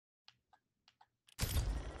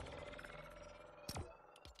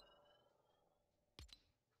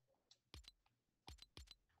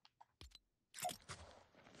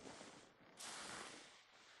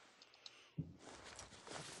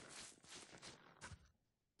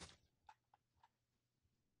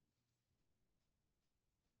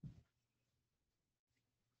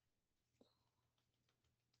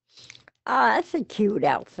Ah, that's a cute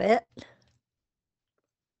outfit.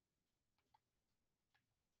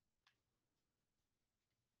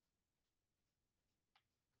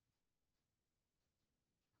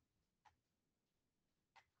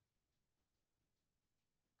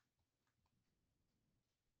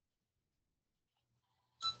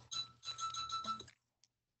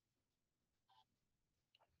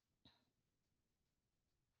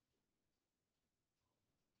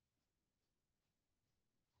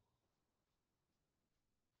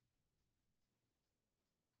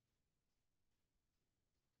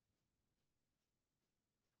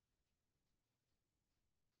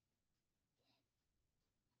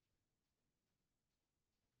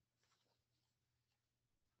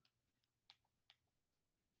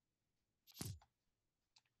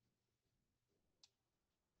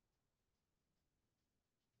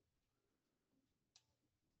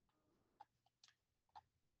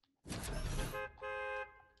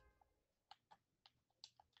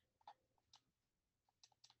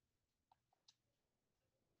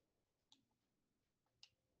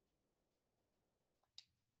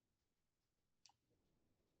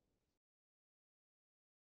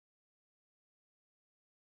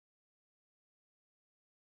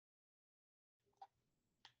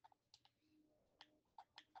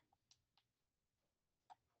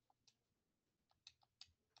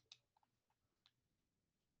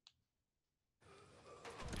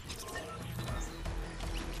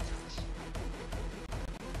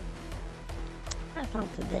 That's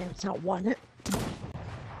not the dance I wanted.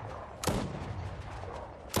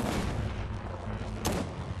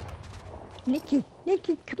 Nikki,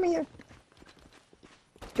 Nikki, come here.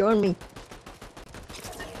 Join me.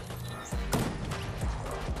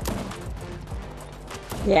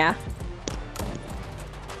 Yeah.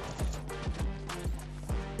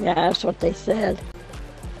 Yeah, that's what they said.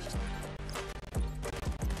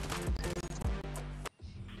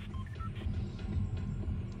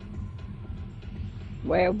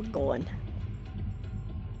 Where are we going?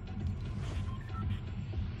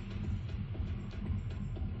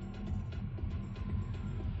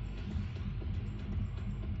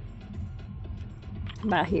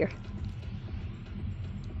 About here.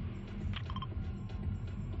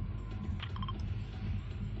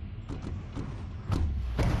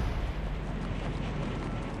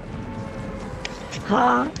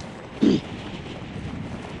 Huh?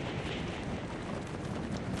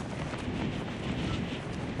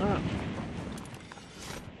 Oh.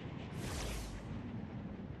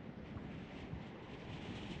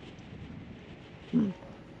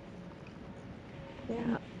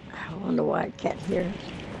 Yeah, I wonder why I can't hear us.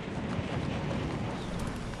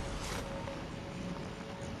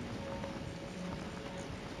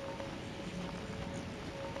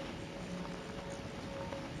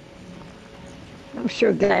 I'm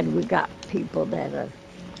sure glad we got people that are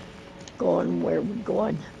going where we're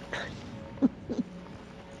going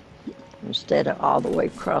instead of all the way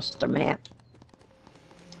across the map.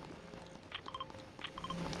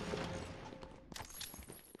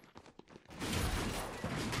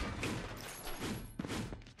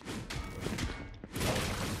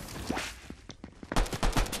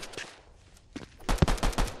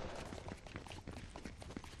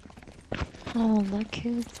 Oh, look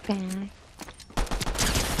who's back.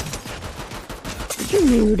 You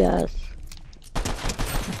mute us.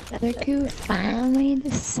 Look who finally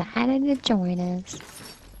decided to join us.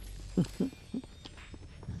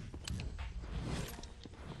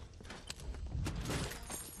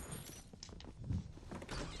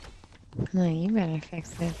 No, you better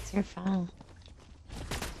fix it. It's your fault.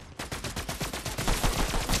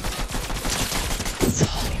 It's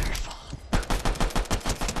all your fault.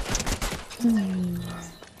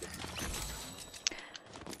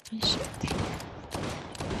 I should take it.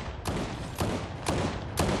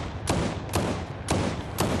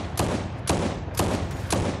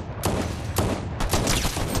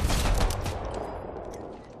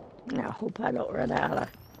 I hope I don't run out of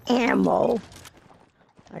ammo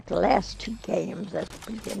like the last two games at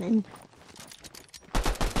the beginning. I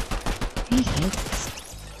hate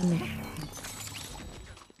this when that happens.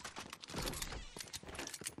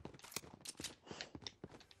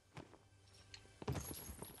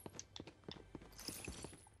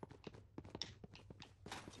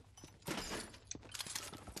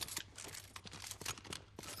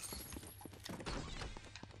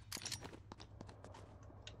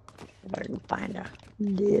 If I can find a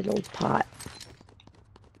little pot.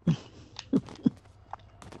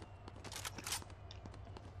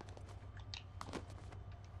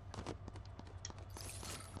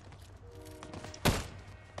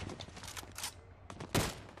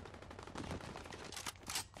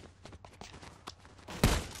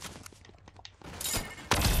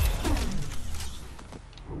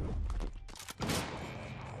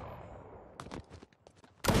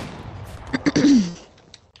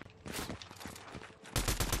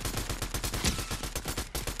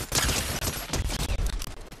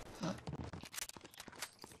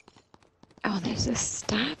 Oh, there's a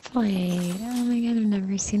stoplight. Oh my god, I've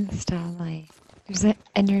never seen the stoplight. There's an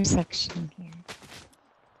intersection here.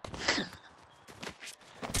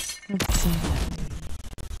 That's so funny.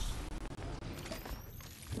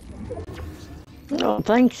 Oh,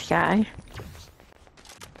 thanks, Guy.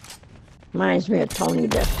 Reminds me of Tony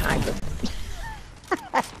the Tiger.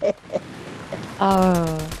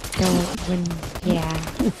 Oh, yeah.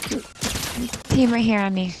 Team right here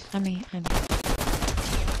on me.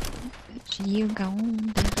 You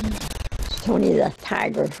gone? Tony the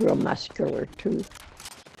Tiger's real muscular, too.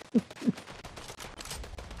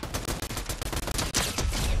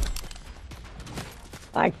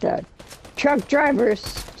 Like the truck drivers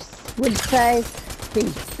would say,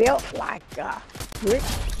 he's built like a brick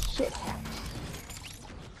shit house.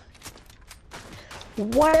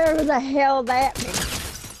 Whatever the hell that means.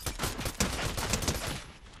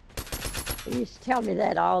 He used to tell me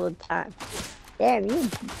that all the time. Damn, you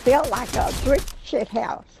built like a brick shit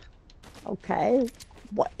house. Okay,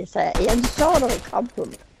 what is that, insult or a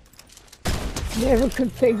compliment? Never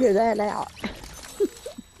could figure that out.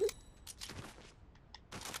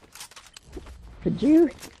 Could you?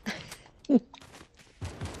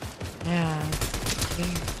 Yeah.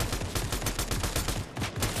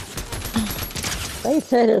 They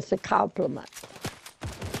said it's a compliment.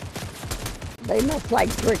 They must like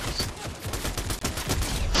bricks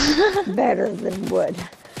better than wood.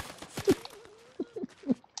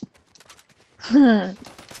 So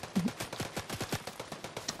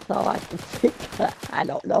I could think, I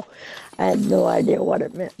don't know. I had no idea what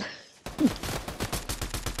it meant.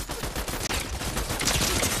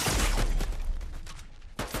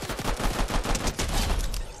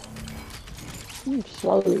 I'm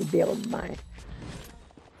slowly build my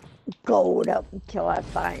gold up until I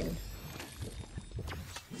find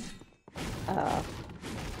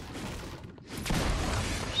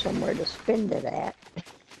somewhere to spend it at.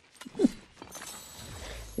 You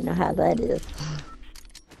know how that is.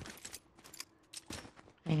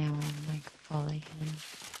 I know, I'm like fully in.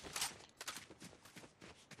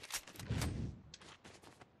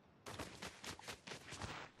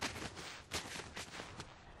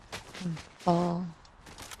 I'm full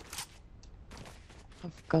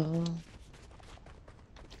of gold.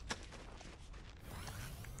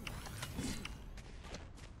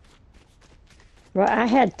 Well, I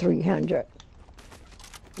had 300.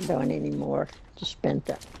 Don't anymore. Just spent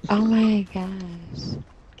it. Oh my gosh.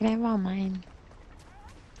 Can I have all mine?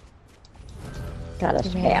 Got a Too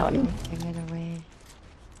bad I spouting. didn't give it away.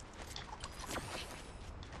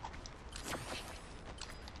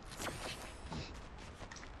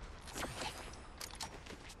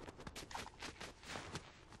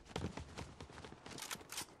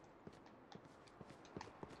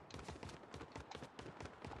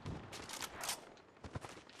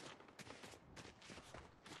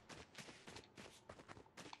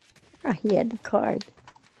 Oh, he had the card.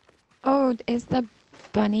 Oh, is the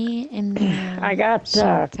bunny in the I got the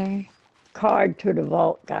shelter? card to the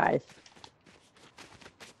vault, guys.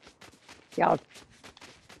 Y'all.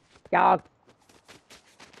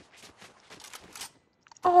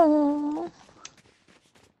 Oh.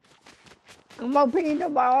 I'm opening the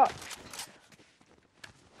vault.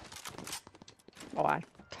 Oh, I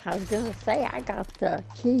was gonna say I got the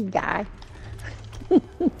key, guy.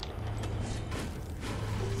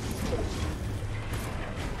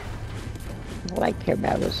 All I care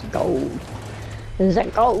about is gold. Is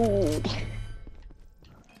that gold?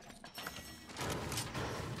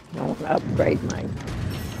 I want to upgrade my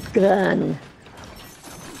gun.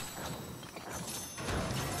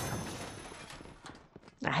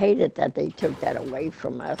 I hated that they took that away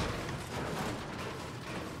from us.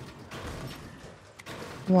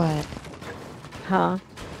 What? Huh?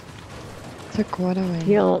 Took what away?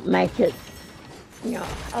 You don't make it, you know,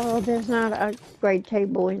 oh, there's not a great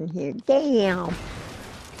table in here. Damn.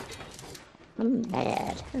 I'm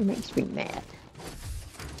mad. It makes me mad.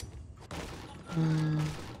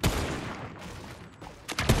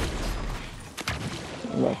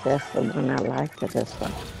 Look, that's the one I like, but this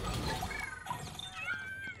one.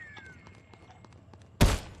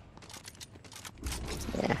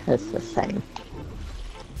 Yeah, it's the same.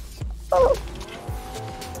 Oh!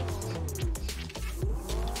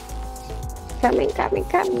 Coming.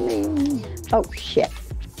 Oh, shit.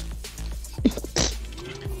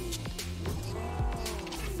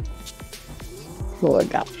 Floor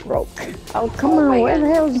got broke. Oh, come on, where the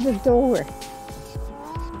hell's the door?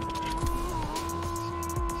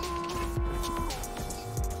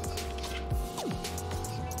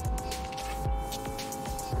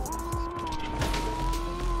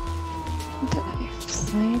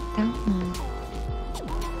 Slide down.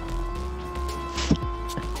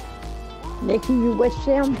 Nikki, you with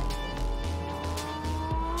them?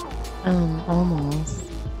 Almost.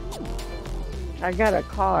 I got a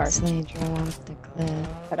car, So they drove off the cliff.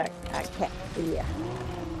 but I can't see you.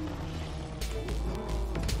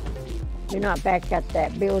 You're not back at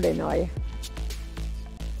that building, are you?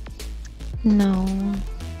 No.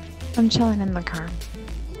 I'm chilling in the car.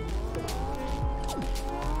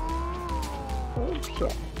 Oh,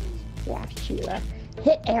 shit. Yeah, Sheila.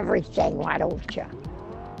 Hit everything, why don't you?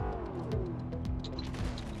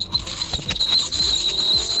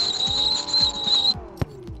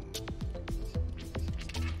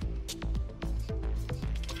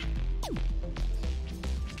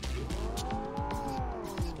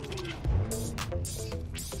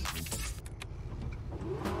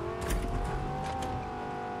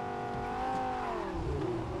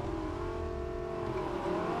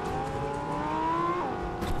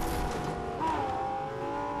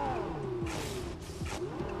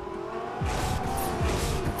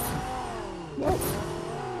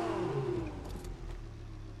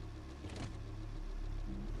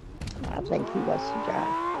 I think he wants to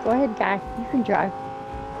drive. Go ahead, guy. You can drive.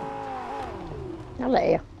 I'll let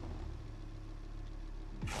you.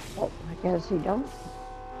 Oh, I guess he don't.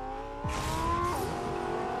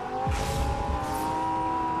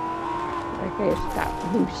 Okay, stop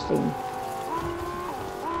boosting.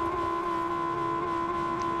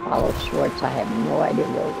 Follow Schwartz. I have no idea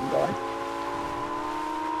where we're going.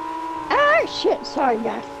 Ah, shit. Sorry,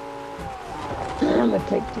 guys. I'm going to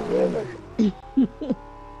take the river.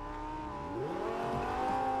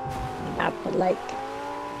 Not the lake.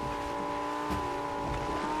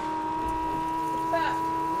 What's up?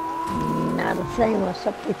 Not a thing. What's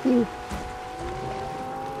up with you?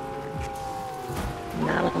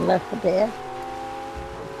 Not left for dead.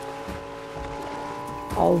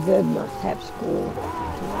 All good must have school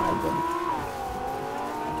tomorrow.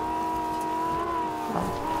 Oh.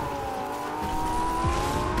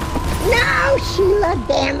 No, Sheila,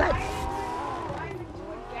 damn it.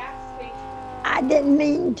 I didn't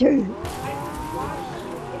mean to.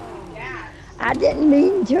 I didn't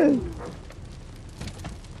mean to.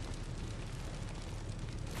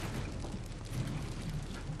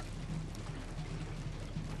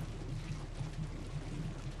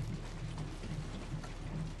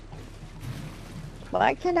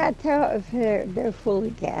 Why can I tell if they're full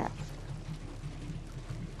of gas?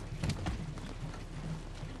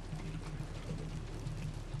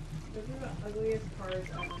 Those are the ugliest cars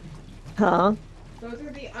ever. Huh? Those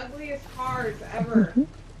are the ugliest cars ever.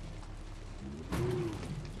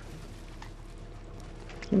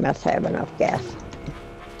 You must have enough gas.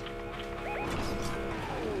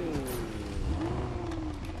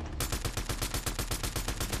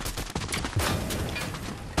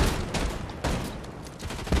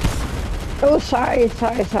 Oh, sorry.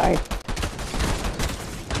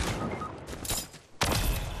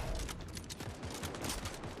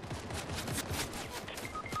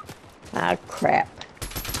 Ah, crap.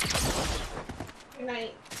 Good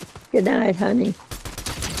night. Good night, honey.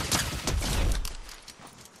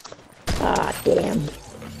 Ah, damn.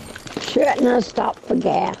 Shouldn't have stopped for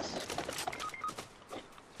gas.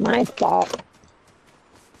 My fault.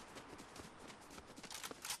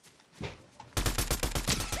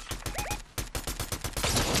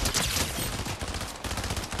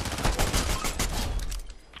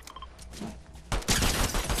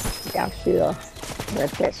 Yeah, sure.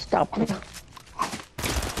 Let that stop me.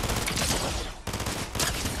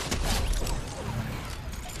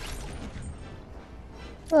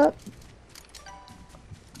 Up.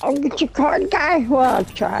 I'll get your card, guy. Well, I'll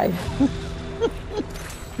try.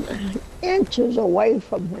 Inches away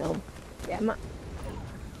from him. Damn it.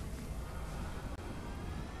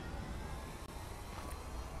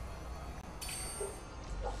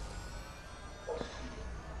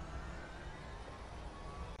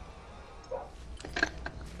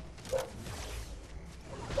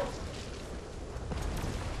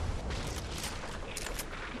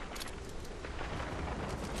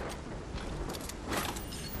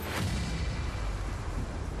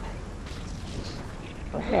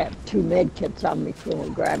 I have 2 med kits on me if you want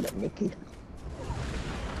to grab it, Nikki.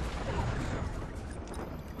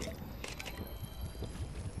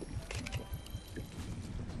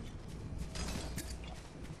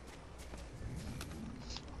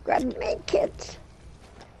 Grab the med kits.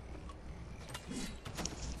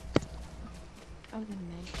 Oh, the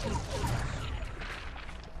med.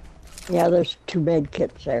 Yeah, there's 2 med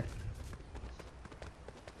kits there.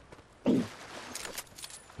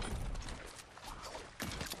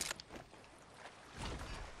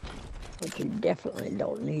 But you definitely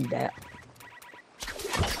don't need that.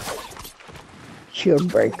 Shield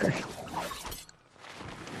breaker.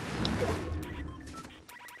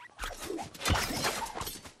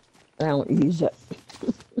 don't use it.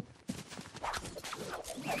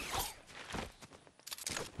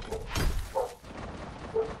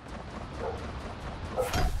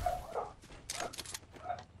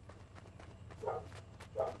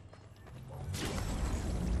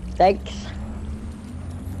 Thanks.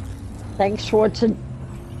 Thanks, Schwartz.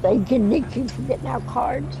 Thank you, Nikki, for getting our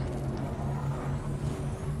cards.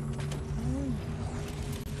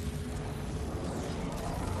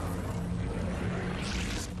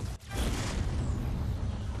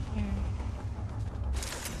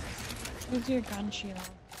 Where's your gun shield?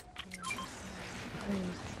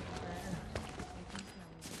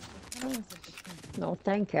 No,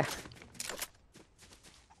 thank you.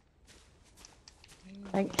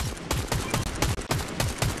 Thanks.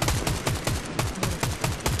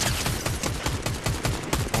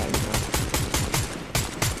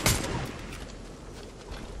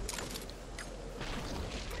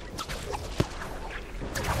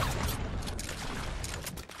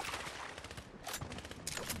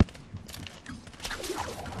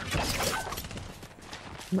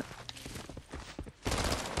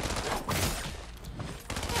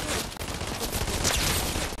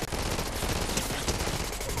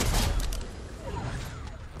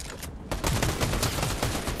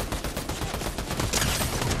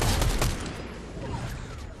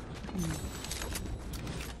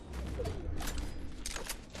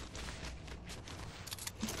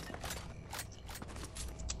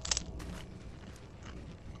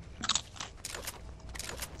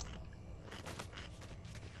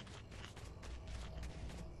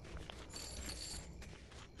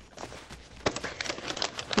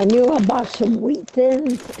 I knew I bought some wheat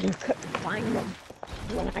thins and couldn't find them.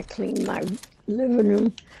 When I cleaned my living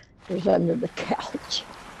room, it was under the couch.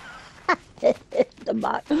 The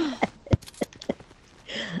box.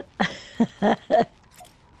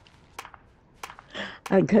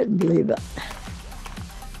 I couldn't believe it.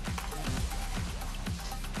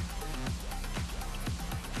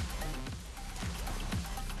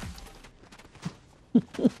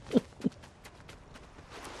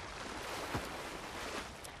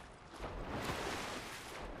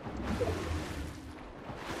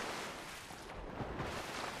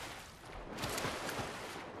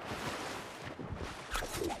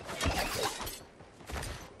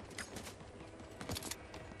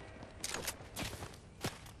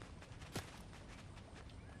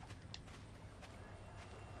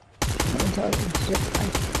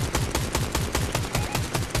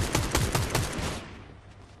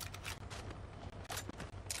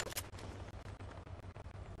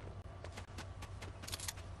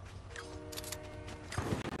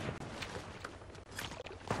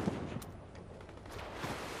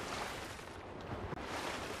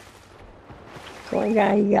 One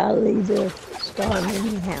guy, you gotta leave the storm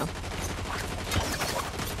anyhow.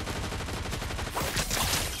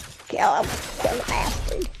 Kill him, kill the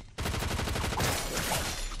bastard.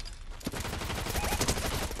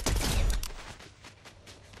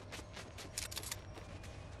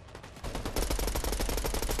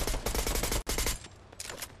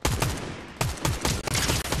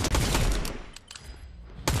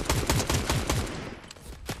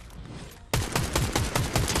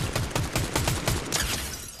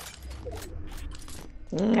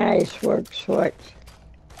 Nice work, Schwartz.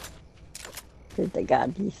 Good they got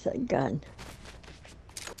a decent gun.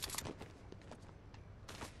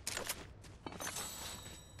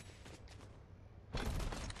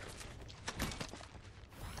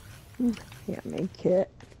 Yeah, make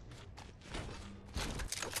it.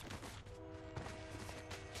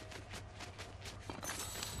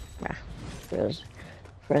 Ah, there's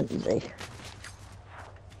frenzy.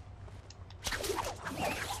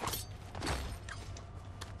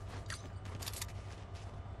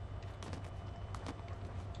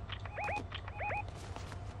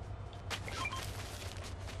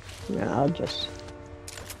 I'll just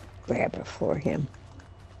grab it for him.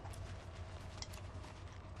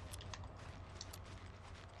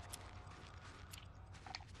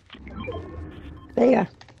 There.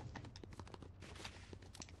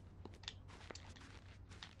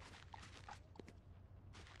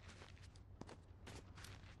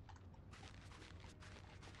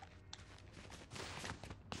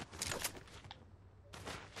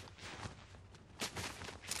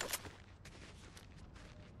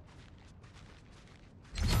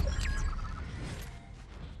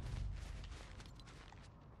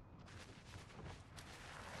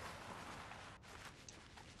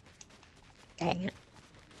 Dang it.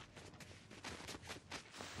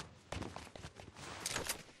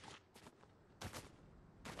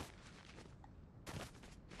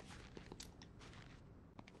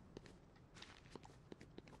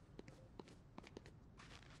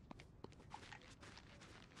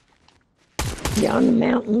 You on the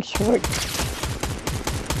mountain, Schwartz?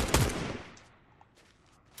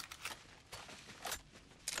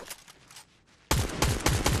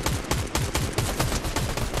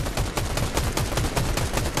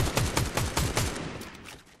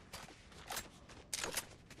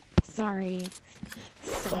 Sorry.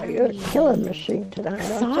 Oh, you're a killing machine tonight,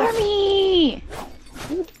 aren't Sorry.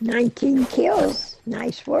 you? 19 kills.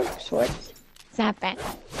 Nice work, Schwartz. Stop it.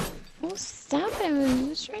 Oh, stop it. I was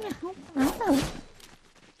just trying to help out.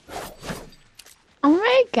 Oh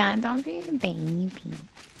my god, don't be a baby.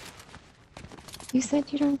 You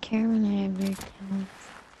said you don't care when I have your kills.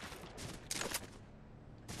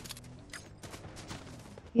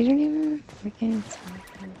 You don't even freaking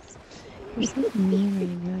talk us. You're so mean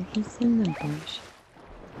right now. I can see in the bush.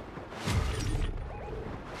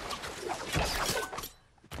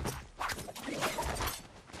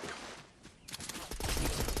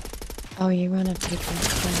 Oh, you wanna take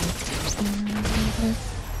this guy?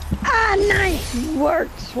 Ah, nice work,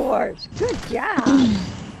 Schwartz. Good job.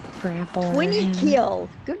 Grapple. 20 kills.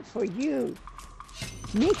 Good for you.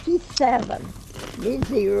 Nikki 7. Me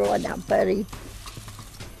 0 now, buddy.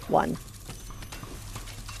 1.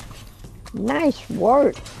 Nice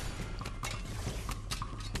work,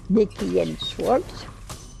 Nikki and Schwartz.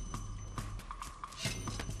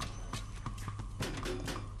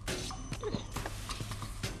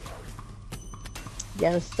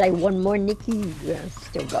 Gotta say one more, Nikki. You gotta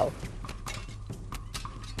still go.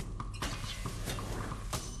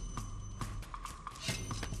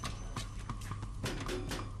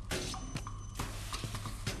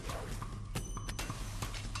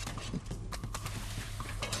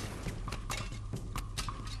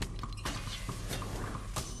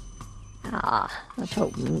 Ah, I was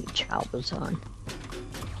hoping Chow was on.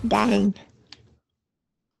 Dang.